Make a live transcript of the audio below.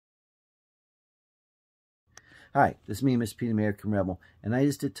Hi, this is me, Miss P, the American Rebel, and I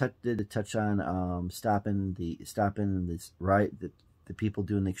just did touch on stopping this the people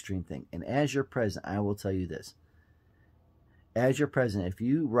doing the extreme thing. And as your president, I will tell you this: as your president, if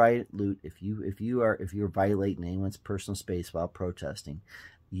you riot, loot, if you're violating anyone's personal space while protesting,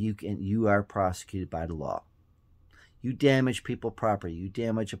 you are prosecuted by the law. You damage people's property, you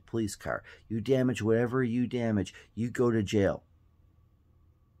damage a police car, you damage whatever you damage, you go to jail.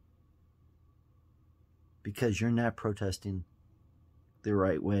 Because you're not protesting the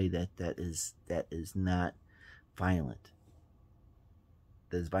right way. That is not violent.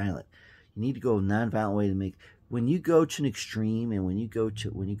 That is violent. You need to go a non-violent way to make. When you go to an extreme, and when you go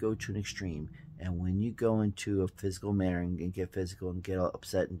to an extreme, and when you go into a physical manner and get physical and get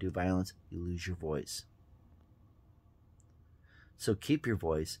upset and do violence, you lose your voice. So keep your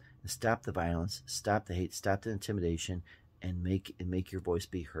voice and stop the violence, stop the hate, stop the intimidation, and make your voice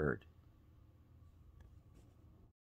be heard.